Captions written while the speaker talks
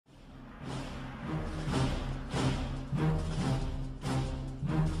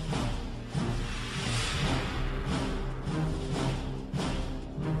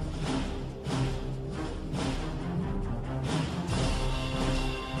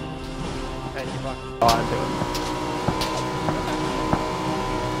man, you fucking... Oh, I'm doing.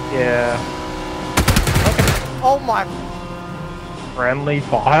 Yeah. Oh my... Friendly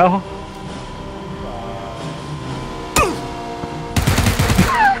fire?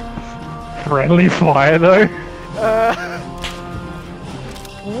 Friendly fire though?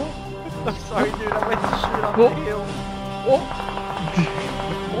 I'm sorry dude, I went to shoot up the hill.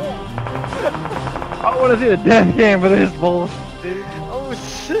 I wanna see a death cam for this bullshit, dude. Oh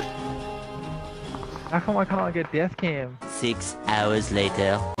shit. How come I can't get death cam? 6 hours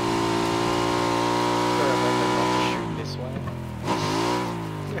later. I remember not to shoot this way.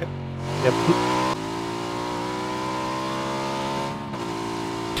 Yep.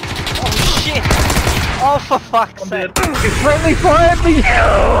 Oh shit! Oh for fuck's sake! It's friendly fire me!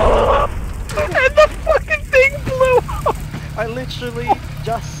 And the fucking thing blew up! I literally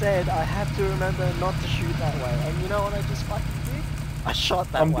just said I have to remember not to shoot that way, and you know what I just fucking did? I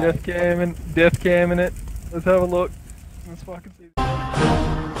shot that I'm way. death camming it. Let's have a look. Let's fucking see.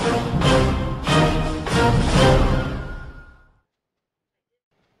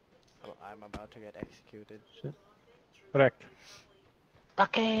 I'm about to get executed. Shit. Correct.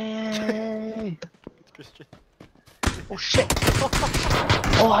 Okay. Christian. Oh shit!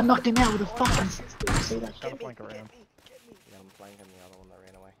 Oh, I knocked him out with a fucking system. See that Try to shit? flank around. Yeah, I'm flanking the other one that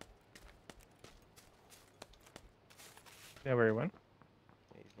ran away. Yeah, where he went?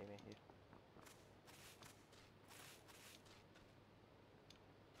 He's near me.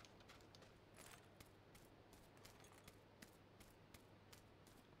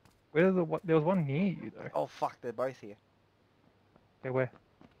 Where's the there was one near you though. Oh fuck, they're both here. Okay, where?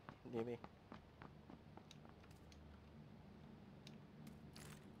 Near me.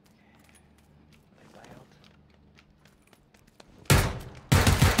 They failed.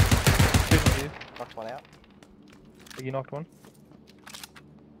 Shooting you. Knocked one out. Oh, you knocked one.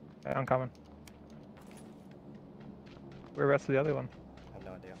 Okay, I'm coming. Whereabouts the other one? I have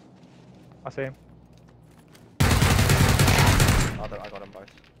no idea. I see him. Oh, I got them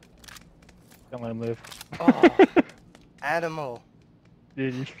both. Don't let him live. Oh, animal.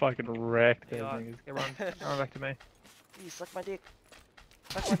 Dude, you fucking wrecked those Yeah. niggas. Get run back to me. You suck my dick.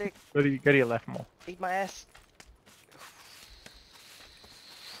 Suck my dick. Go to your left more. Eat my ass.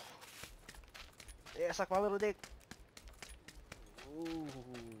 Yeah, suck my little dick. Ooh.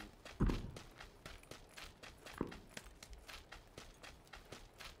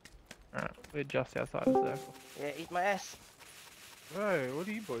 Alright, we're just outside the circle. Yeah, eat my ass. Hey, what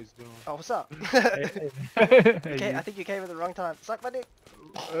are you boys doing? Oh, what's up? Hey, Okay, I think you came at the wrong time. Suck my dick.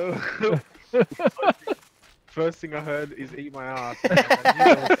 First thing I heard is eat my ass.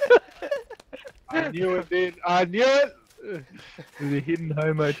 I knew it, dude. I knew it! There's a hidden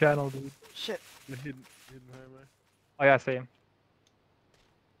homo channel, dude. Shit. The hidden homo. Oh yeah, I see him.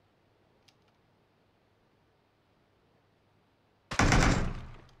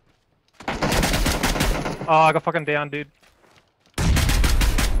 Oh, I got fucking down, dude.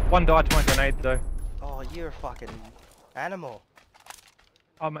 One died to my grenade though. Oh, you're a fucking animal.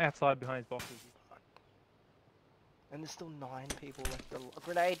 I'm outside behind his boxes. And there's still 9 people left. A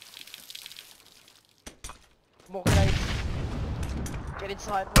grenade. More grenades. Get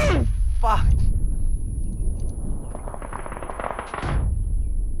inside. Fuck.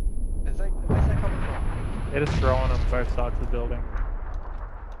 Where's that coming from? They're just throwing on both sides of the building.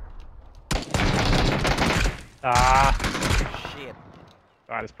 Ah! Shit.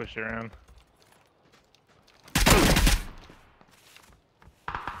 I just pushed it around.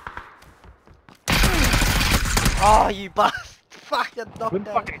 Oh, you bust! Fuck, you I knocked couldn't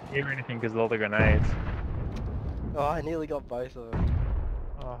out. fucking hear anything because of all the grenades. Oh, I nearly got both of them.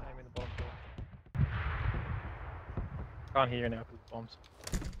 Oh, I'm in the bomb door. Can't hear you now because of bombs.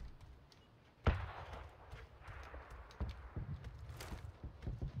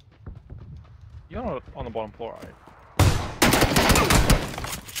 You're not on the bottom floor, are you?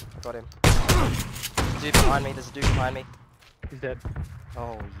 Got him. Dude behind me, there's a dude behind me. He's dead.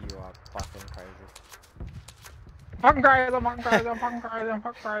 Oh, you are fucking crazy. Fucking crazy, fucking crazy, fucking crazy,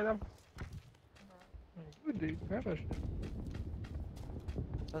 fucking crazy. Good dude, grab that shit.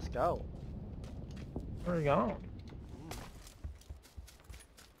 Let's go. Where are you going?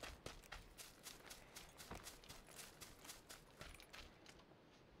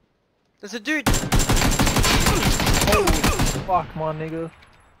 There's a dude! Oh, fuck my nigga.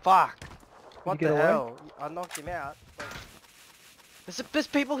 Fuck! What get the away? hell? I knocked him out. There's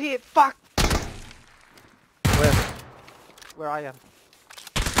people here! Fuck! Where? Where I am.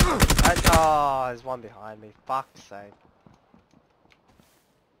 Oh, there's one behind me. Fuck's sake.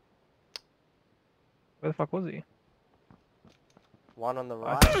 Where the fuck was he? One on the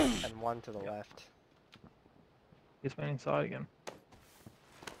right and one to the left. He's been inside again.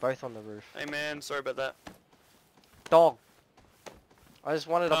 Both on the roof. Hey man, sorry about that. Dog! I just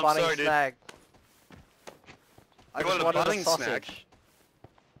wanted a I'm Bunnings sorry, dude. snag. I You just wanted a wanted a Bunnings sausage. snag?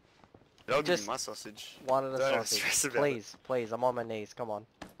 I'll give Just you my sausage. Wanted a Don't sausage. stress about it. Please, please, I'm on my knees, come on.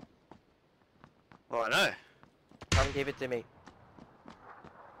 Oh, I know. Come give it to me.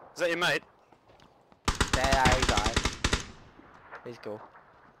 Is that your mate? Yeah, he's alright. He's cool.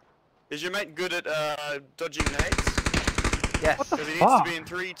 Is your mate good at dodging nades? Yes. What the Because he needs fuck? to be in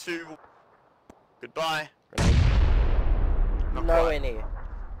 3, 2... Goodbye. Not Nowhere quite. near.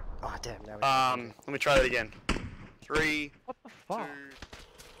 Oh damn, now we Let me try that again. 3, What the 2... fuck?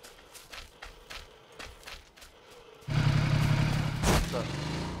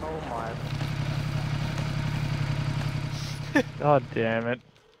 Oh my. God damn it.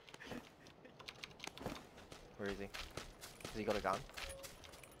 Where is he? Has he got a gun?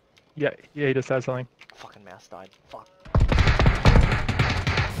 Yeah, he just had something. Fucking mouse died. Fuck.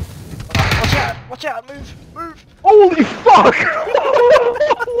 Watch out! Watch out! Move! Move! Holy fuck!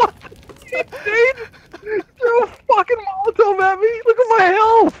 What the shit, dude? Throw a fucking Molotov at me! Look at my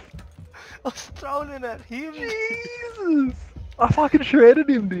health! I was throwing it at him! Jesus! I fucking shredded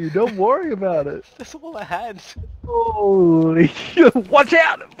him, dude. Don't worry about it. That's all I had. Holy shit! Watch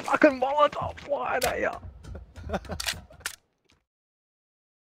out! Fucking Molotov flying at ya!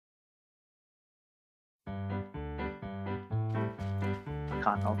 I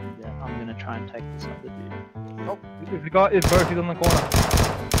can't help him there. I'm gonna try and take this other dude. If the guy is both, he's on the corner.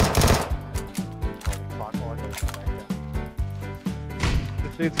 Fuck, oh, I gotta go back there.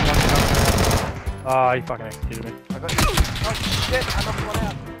 This dude's fucking up. Ah, he fucking executed me. I got you. Oh shit! I knocked one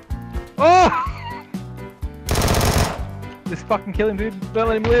out. Oh! Just fucking kill him, dude. Don't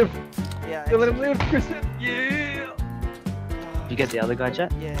let him live. Yeah. Don't let him live, Kristen. Yeah! Did you get the other guy,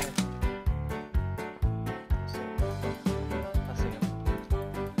 Jet? Yeah. I see him.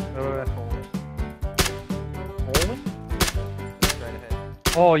 Oh, Forward. Straight ahead.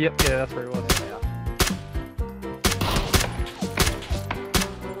 oh, yep, yeah, that's where he was. There they are.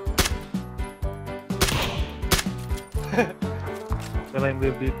 Don't let him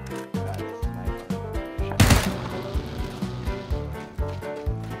live, dude.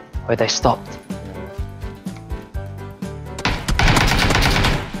 Where they stopped.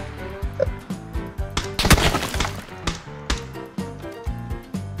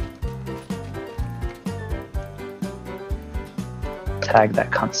 Tagged that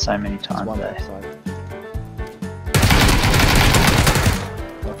cunt so many There's times one there. left side.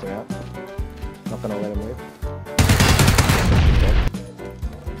 Knocked him out. Not gonna let him live.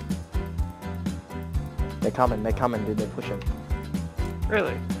 They're coming, dude, they're pushing.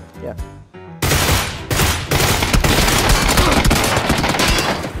 Really? Yeah.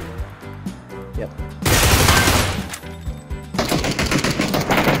 Yep.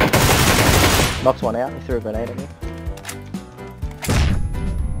 Knocked one out, he threw a grenade at me.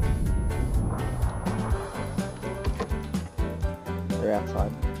 They're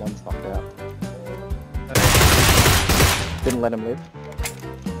outside, one's knocked out. Didn't let him live.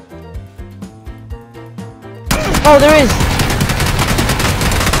 Oh, there is!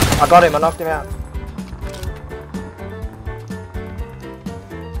 I got him, I knocked him out.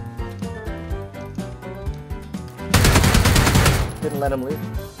 Didn't let him live.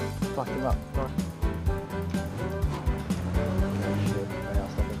 Fucked him up. Oh. Shit, my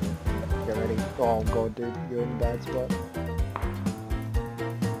house up in here. Get ready. Oh god, dude, you're in a bad spot.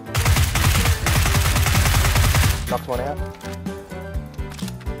 Knocked one out.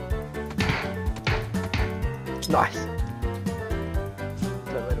 Nice.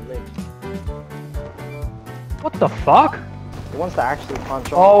 Don't let him live. What the fuck? He wants to actually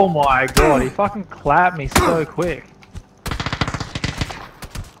punch on. Oh my god, he fucking clapped me so quick.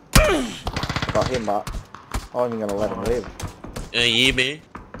 I got him, but I wasn't even gonna let him live. Yeah, man.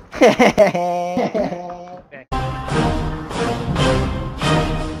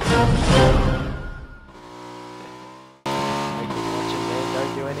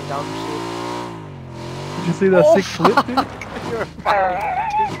 Don't do any dumb shit. Did you see that Oh, sick flip, dude? You're a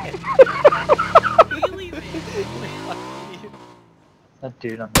fucking That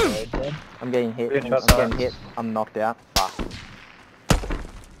dude on the road dead. I'm getting hit. Good I'm shot, getting Silas. hit. I'm knocked out. Fuck.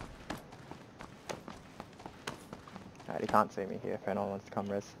 Alright, he can't see me here if anyone wants to come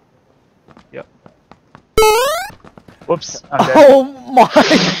res. Yep. Whoops, I'm dead. Oh my!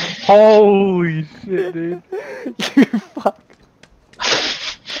 Holy shit, dude. You fuck.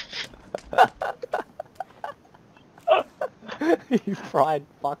 You fried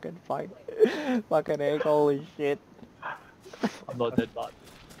fucking egg. Holy shit. I'm not dead, but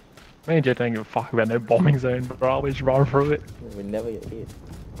Me and Jet don't give a fuck about no bombing zone, bro. We just run through it. We never get hit.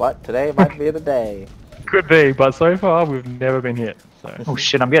 But today might be the day. Could be, but so far we've never been hit. So. oh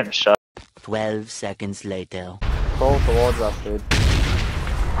shit, I'm getting shot. 12 seconds later. Fall towards us, dude.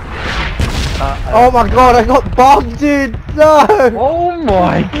 Oh my god, I got bombed, dude! No! Oh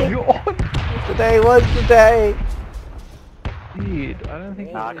my god! Today was the day! Dude, I don't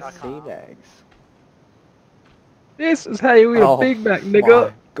think Nah, I Hey, can't. sea bags. this is how you eat a Big Mac, nigga.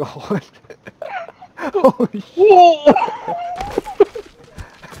 My god. Oh shit. Whoa!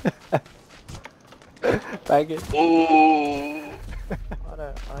 Thank you. I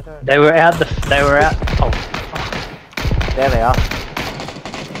don't. They were out. They were out. Oh, There they are.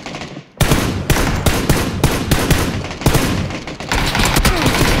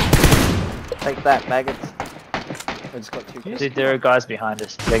 Take that, maggots. I just got two kills. dude, there are guys behind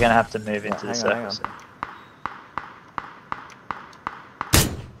us. They're gonna have to move into the hang on, circle.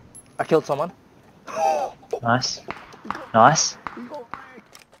 I killed someone. Nice, nice.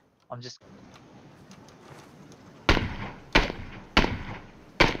 I'm just.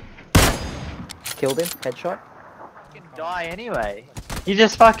 Killed him. Headshot. Fucking die anyway. You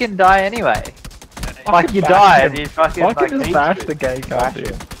just fucking die anyway. Like you die and you fucking. I can just beat bash you. the gay card, Bash it.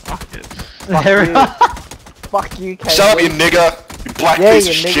 dude. Fuck it. There we are. Fuck you, Kate. Shut up, you nigger! You black Yeah, piece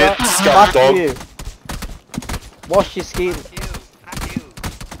you of nigger. shit, scum Fuck dog. you. Wash your skin.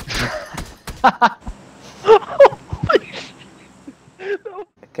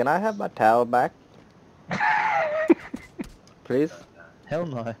 Can I have my towel back? Please? Hell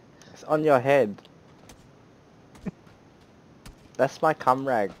no. It's on your head. That's my cum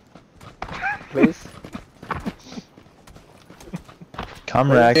rag. Please?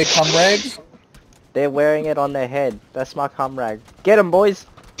 Come rag. They're wearing it on their head. That's my cum rag. Get 'em, boys!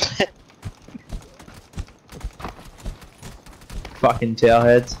 Fucking towel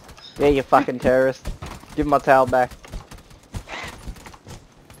heads. Yeah, you fucking terrorist. Give my towel back.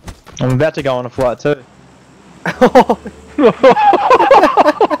 I'm about to go on a flight too.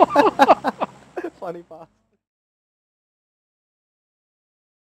 Funny part.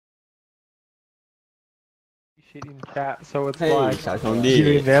 Shit in chat, so it's Hey, like Shao Chong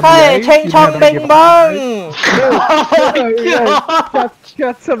giving Di. them Hey, the ching you chong never give bing a- bong!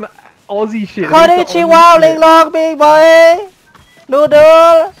 Got some Aussie shit. Konnichiwa, ling long big boy!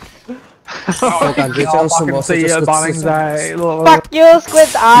 Noodle! I感觉像什么？ See you, Bunnings, eh? Look, Fuck you,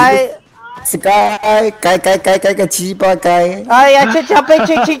 squid eye! Sky，改个鸡巴改，哎呀，吃吃被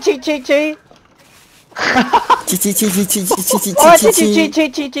吃吃吃吃吃！我吃吃吃吃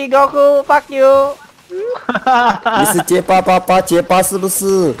吃吃Goku, fuck you！你是结巴是不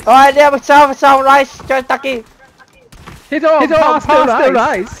是？哎，你有收 rice 再打機？ hit on, pass the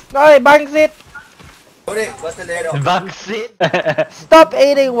rice. 哎，bangsit! Stop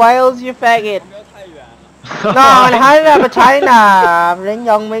eating whales, you faggot! 嗱，喺入去 China，領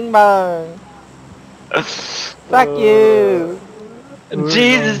用明白 Fuck you!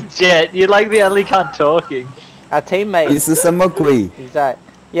 Jesus, Jet, you're like the only cunt talking. Our 你 teammate, 是什么鬼？ he's like,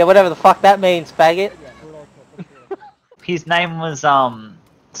 yeah, whatever the fuck that means, faggot. His name was Oh,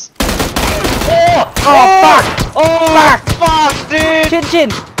 fuck! Oh fuck, dude! Chin chin!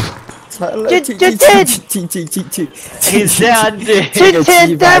 He's down, dude. Chin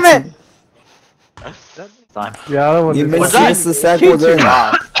chin, damn it! Time. The other one 你 is 们 like, 先是三个人，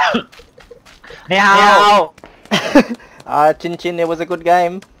 Now. Chin chin, it was a good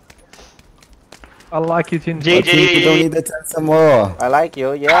game. I like you, Chin. GG. 听不懂你在讲什么？ I like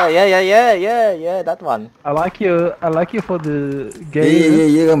you, yeah, that one. I like you for the 耶 game. 耶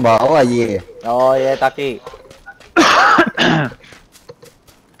耶个毛啊耶！ Oh yeah, Taki.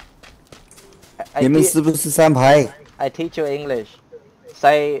 你们是不是三排？ I teach you English.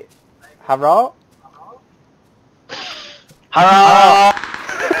 Say, hello? Hello.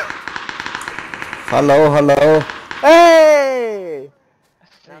 Hello， Hey!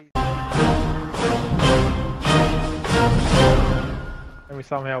 And we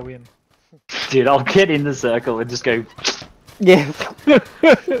somehow win. Dude, I'll get in the circle and just go. Yeah.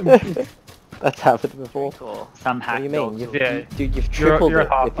 That's happened before. Or some What hack do you mean? dog. You've, Yeah. dude, you've You're- tripled you're it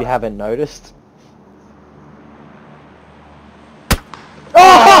half if you back. haven't noticed.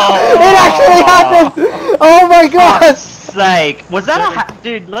 Oh! It actually happened! Oh my god! Sake. Was that a hack?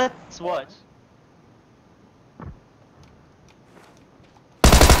 Dude, let's watch.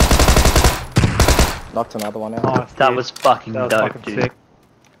 Knocked another one out. Nice, That dude. was fucking That was dope, fucking dude. sick.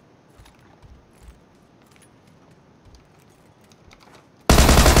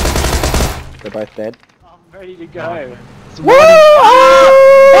 They're both dead. I'm ready to go. Woo!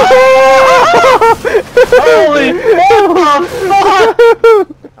 Holy fuck!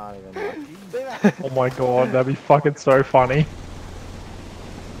 Can't even like. Oh my god, that'd be fucking so funny.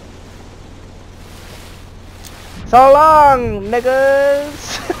 So long,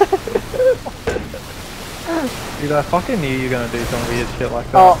 niggas! Dude, I fucking knew you were gonna do some weird shit like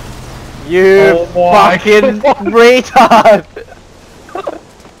that. Oh, you my fucking God. retard!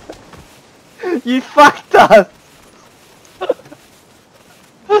 You fucked us!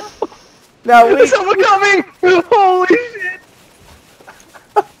 Now we. There's someone coming! Holy shit!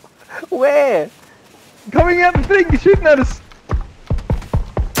 Where? Coming out the thing, you're shooting at us!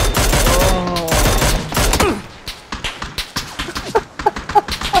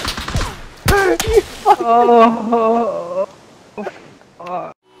 Oh.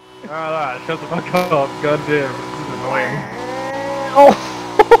 Fuck. Alright, shut the fuck up. God damn, this is annoying. Oh!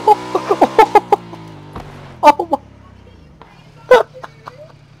 Oh my.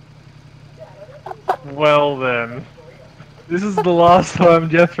 Well then. This is the last time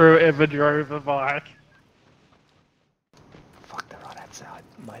Jethro ever drove a bike. Fuck, they're right outside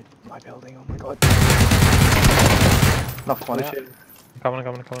my building, oh my god. Knocked one out. Coming.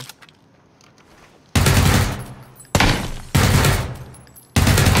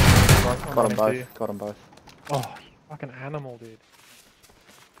 Got them both, got them both. Oh, fucking animal, dude.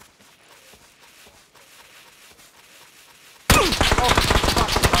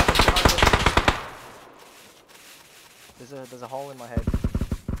 There's a hole in my head.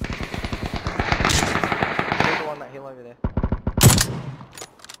 There's the one that hill over there.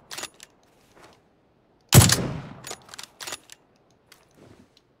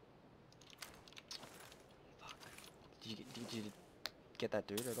 Fuck. Did you get that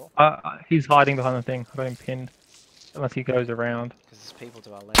dude at all? He's hiding behind the thing. I got him pinned. Unless he goes around. Because there's people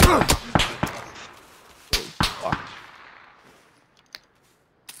to our left. Fuck.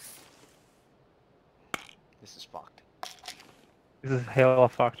 This is fucked. This is hella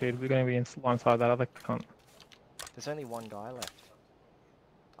fucked, dude. We're gonna be alongside that other cunt. There's only one guy left.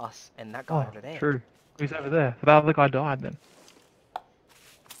 Us and that guy Oh, over there. true. Who's over there? The other guy died then.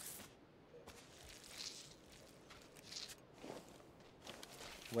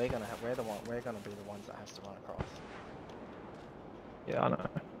 We're gonna be the ones that has to run across. Yeah, I know.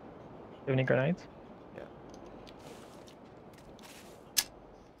 You have any grenades? Yeah.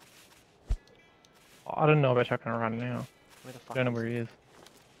 Oh, I don't know about checking around now. Where the I fuck don't know is where he? he is.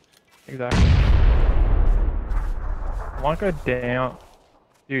 Exactly. I might go down.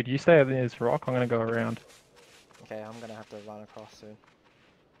 Dude, you stay at this rock, I'm gonna go around. Okay, I'm gonna have to run across soon.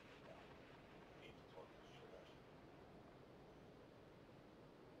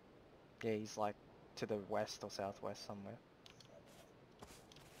 Yeah, he's like to the west or southwest somewhere.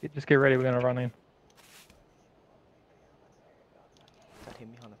 Just get ready, we're gonna run in. Is that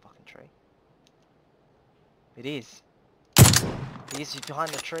him behind the fucking tree? It is. He is behind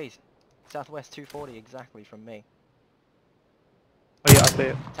the trees. Southwest 240 exactly from me. Oh yeah, I see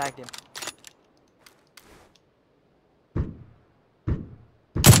it. Tagged him.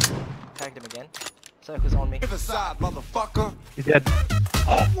 Tagged him again. Circle's on me. Side, motherfucker. He's dead.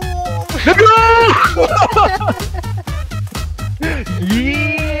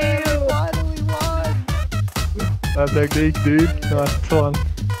 Yeah! Finally won! That technique, dude. Nice one.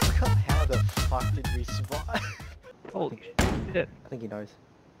 How the fuck did we survive? Holy shit. I think he knows.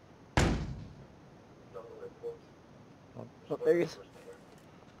 Oh, look, there he is.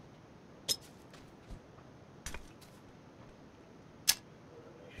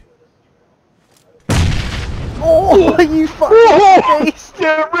 Oh, you fucking beast!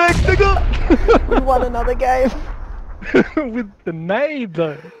 Get wrecked, nigga! We won another game! With the nade,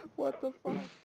 though. What the fuck?